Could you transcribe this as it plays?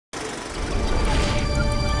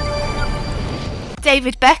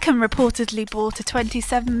David Beckham reportedly bought a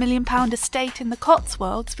 £27 million estate in the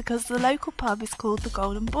Cotswolds because the local pub is called the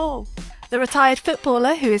Golden Ball. The retired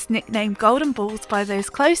footballer, who is nicknamed Golden Balls by those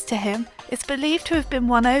close to him, is believed to have been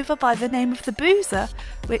won over by the name of the Boozer,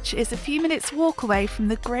 which is a few minutes' walk away from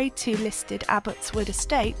the Grade 2 listed Abbotswood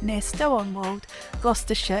estate near Stow-on-Wold,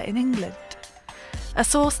 Gloucestershire in England. A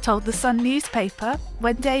source told the Sun newspaper,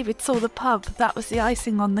 when David saw the pub, that was the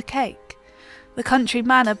icing on the cake. The country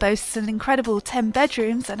manor boasts an incredible 10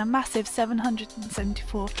 bedrooms and a massive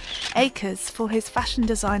 774 acres for his fashion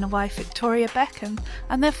designer wife Victoria Beckham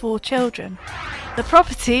and their 4 children. The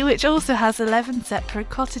property, which also has 11 separate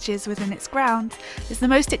cottages within its grounds, is the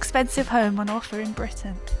most expensive home on offer in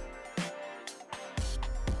Britain.